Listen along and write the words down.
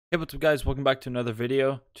Hey, what's up guys, welcome back to another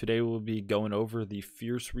video. Today we'll be going over the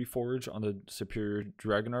Fierce Reforge on the superior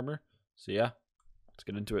dragon armor. So yeah, let's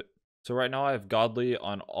get into it. So right now I have godly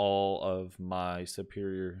on all of my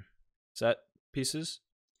superior set pieces.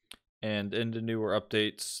 And in the newer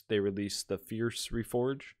updates, they released the Fierce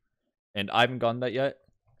Reforge. And I haven't gotten that yet.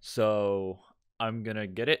 So I'm gonna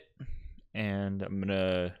get it. And I'm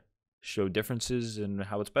gonna show differences and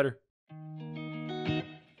how it's better.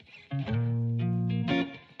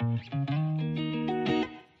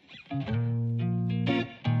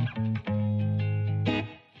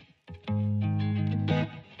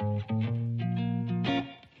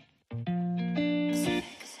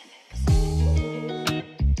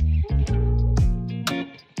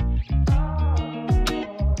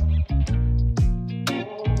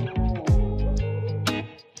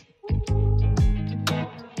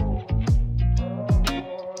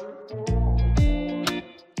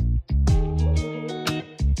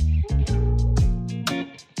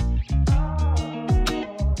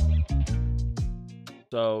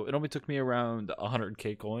 So it only took me around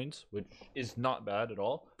 100k coins, which is not bad at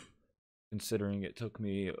all, considering it took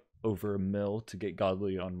me over $1 million to get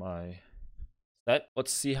godly on my set.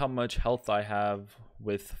 Let's see how much health I have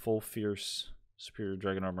with full Fierce superior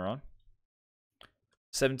dragon armor on.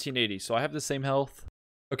 1780, so I have the same health.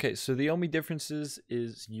 Okay, so the only differences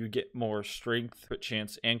is you get more strength, crit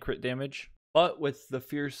chance, and crit damage. But with the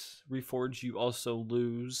Fierce Reforge, you also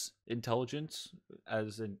lose intelligence.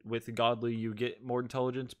 As in, with Godly, you get more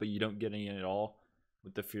intelligence, but you don't get any at all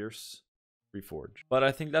with the Fierce Reforge. But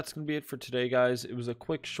I think that's going to be it for today, guys. It was a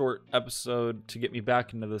quick, short episode to get me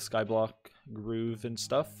back into the Skyblock groove and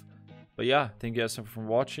stuff. But yeah, thank you guys so much for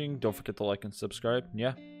watching. Don't forget to like and subscribe. And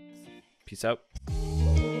yeah, peace out.